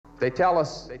They tell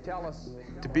us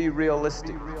to be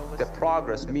realistic, that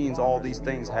progress means all these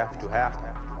things have to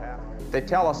happen. They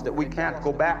tell us that we can't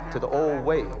go back to the old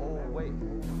way.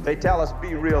 They tell us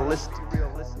be realistic.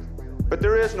 But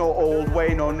there is no old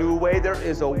way, no new way. There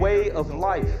is a way of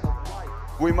life.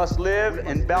 We must live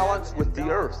in balance with the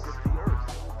earth.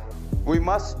 We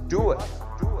must do it.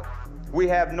 We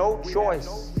have no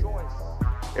choice.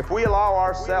 If we allow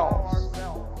ourselves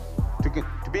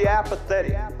to be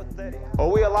apathetic,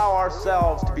 or we allow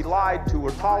ourselves to be lied to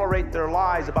or tolerate their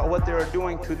lies about what they are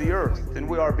doing to the earth, then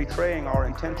we are betraying our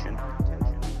intention.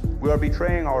 We are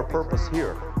betraying our purpose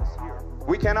here.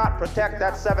 We cannot protect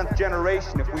that seventh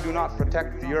generation if we do not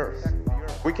protect the earth.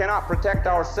 We cannot protect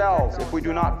ourselves if we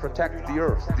do not protect the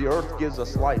earth. The earth gives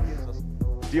us life.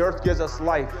 The earth gives us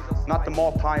life, not the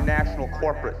multinational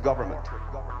corporate government.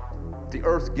 The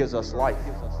earth gives us life.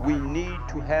 We need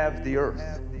to have the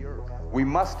earth. We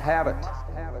must have it.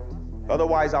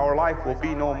 Otherwise, our life will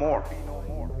be no more.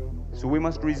 So we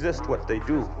must resist what they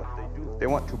do. They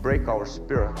want to break our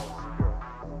spirit.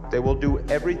 They will do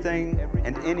everything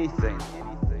and anything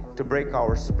to break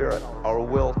our spirit, our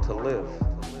will to live.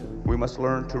 We must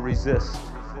learn to resist.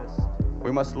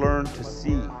 We must learn to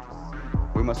see.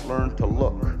 We must learn to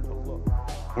look.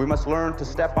 We must learn to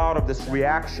step out of this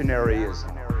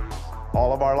reactionaryism.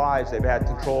 All of our lives, they've had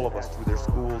control of us through their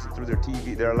schools, through their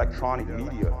TV, their electronic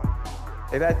media.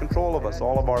 They've had control of us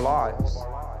all of our lives.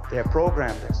 They have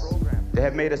programmed us. They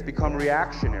have made us become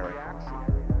reactionary.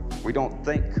 We don't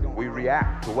think, we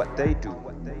react to what they do.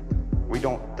 We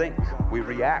don't think, we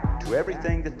react to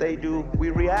everything that they do, we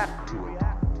react to it.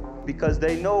 Because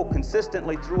they know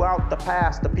consistently throughout the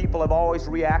past, the people have always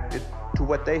reacted to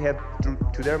what they have,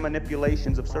 to their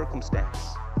manipulations of circumstance.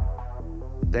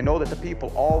 They know that the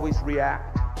people always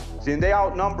react. See, and they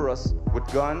outnumber us with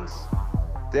guns.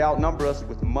 They outnumber us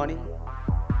with money.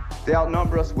 They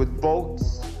outnumber us with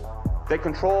votes. They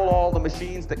control all the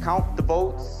machines that count the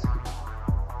votes.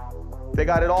 They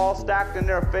got it all stacked in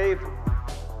their favor,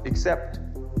 except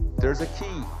there's a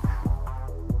key.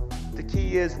 The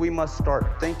key is we must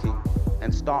start thinking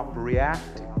and stop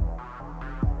reacting.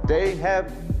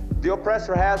 The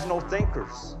oppressor has no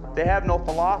thinkers. They have no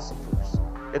philosophers.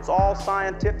 It's all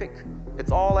scientific.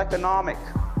 It's all economic.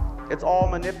 It's all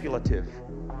manipulative.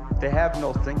 They have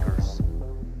no thinkers.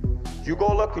 You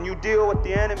go look and you deal with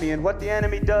the enemy, and what the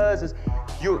enemy does is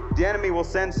the enemy will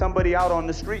send somebody out on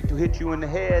the street to hit you in the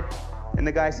head, and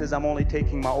the guy says, I'm only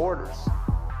taking my orders.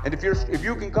 And if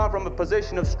you can come from a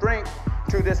position of strength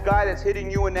to this guy that's hitting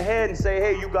you in the head and say,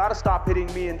 hey, you got to stop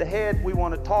hitting me in the head, we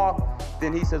want to talk,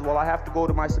 then he says, well, I have to go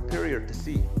to my superior to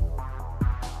see.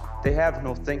 They have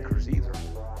no thinkers either.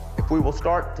 If we will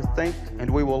start to think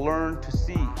and we will learn to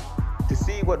see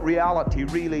what reality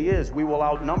really is, we will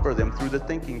outnumber them through the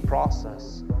thinking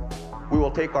process. We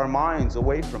will take our minds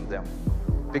away from them,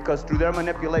 because through their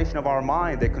manipulation of our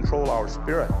mind, they control our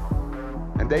spirit.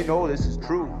 And they know this is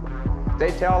true.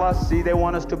 They tell us, see, they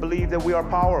want us to believe that we are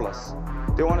powerless.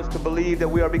 They want us to believe that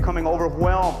we are becoming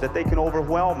overwhelmed, that they can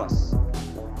overwhelm us.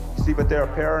 You see, but they are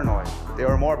paranoid. They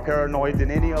are more paranoid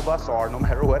than any of us are, no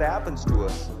matter what happens to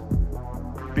us.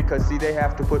 Because, see, they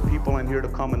have to put people in here to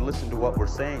come and listen to what we're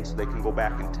saying so they can go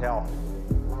back and tell.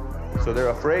 So they're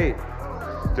afraid.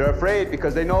 They're afraid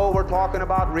because they know we're talking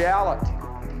about reality.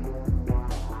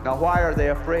 Now, why are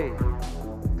they afraid?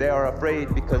 They are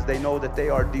afraid because they know that they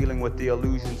are dealing with the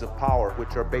illusions of power,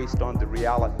 which are based on the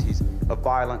realities of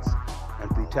violence and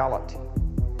brutality.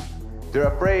 They're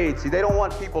afraid. See, they don't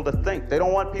want people to think. They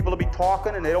don't want people to be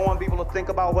talking, and they don't want people to think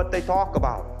about what they talk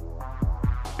about.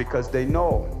 Because they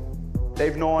know.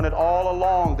 They've known it all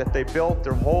along that they built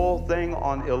their whole thing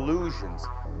on illusions.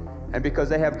 And because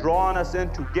they have drawn us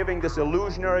into giving this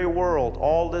illusionary world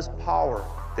all this power,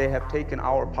 they have taken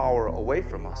our power away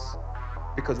from us.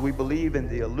 Because we believe in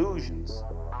the illusions.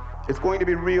 It's going to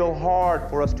be real hard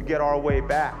for us to get our way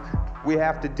back. We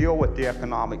have to deal with the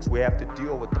economics. We have to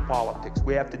deal with the politics.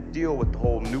 We have to deal with the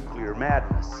whole nuclear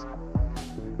madness.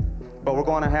 But we're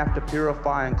going to have to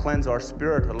purify and cleanse our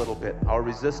spirit a little bit, our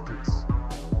resistance.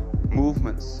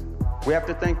 Movements. We have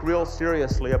to think real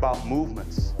seriously about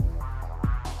movements.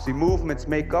 See, movements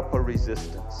make up a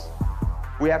resistance.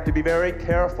 We have to be very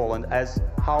careful as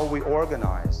how we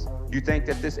organize. You think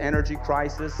that this energy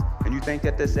crisis and you think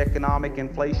that this economic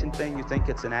inflation thing, you think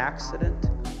it's an accident?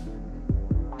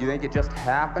 You think it just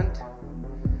happened?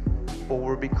 Well,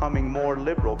 we're becoming more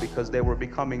liberal because they were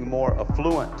becoming more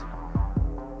affluent.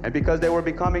 And because they were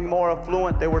becoming more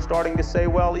affluent, they were starting to say,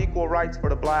 well, equal rights for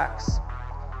the blacks.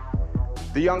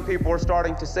 The young people were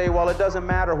starting to say, well, it doesn't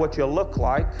matter what you look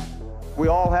like. We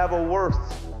all have a worth.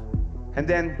 And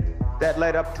then that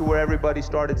led up to where everybody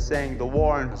started saying the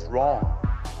war is wrong.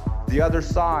 The other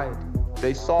side,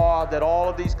 they saw that all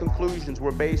of these conclusions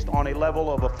were based on a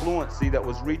level of affluency that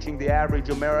was reaching the average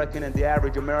American, and the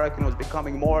average American was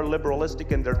becoming more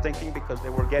liberalistic in their thinking because they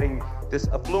were getting this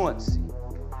affluency.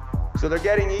 So they're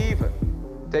getting even.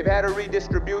 They've had a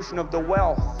redistribution of the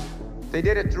wealth. They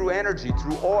did it through energy,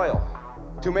 through oil,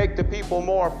 to make the people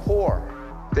more poor.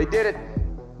 They did it.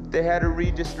 They had a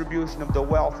redistribution of the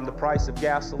wealth, and the price of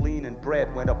gasoline and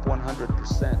bread went up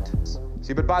 100%.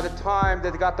 See, but by the time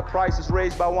that they got the prices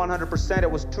raised by 100%, it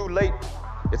was too late.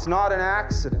 It's not an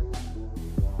accident.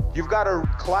 You've got a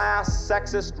class,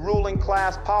 sexist, ruling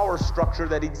class power structure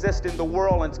that exists in the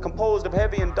world, and it's composed of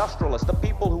heavy industrialists, the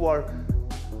people who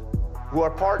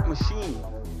are part machine.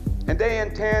 And they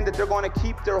intend that they're going to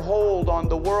keep their hold on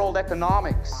the world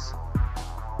economics.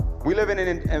 We live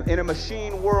in a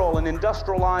machine world, an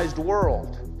industrialized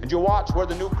world. And you watch where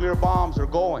the nuclear bombs are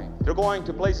going. They're going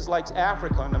to places like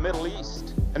Africa and the Middle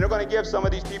East. And they're going to give some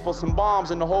of these people some bombs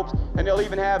in the hopes, and they'll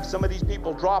even have some of these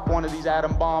people drop one of these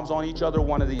atom bombs on each other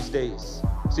one of these days.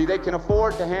 See, they can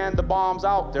afford to hand the bombs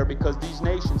out there because these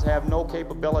nations have no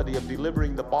capability of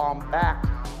delivering the bomb back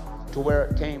to where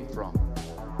it came from,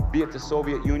 be it the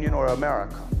Soviet Union or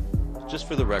America. Just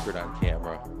for the record on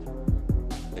camera,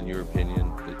 in your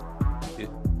opinion,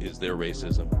 is there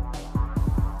racism?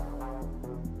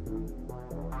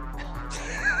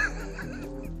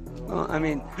 Well, I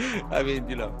mean,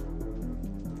 you know.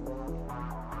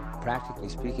 Practically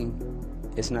speaking,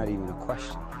 it's not even a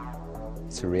question.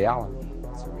 It's a reality.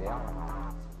 It's a reality.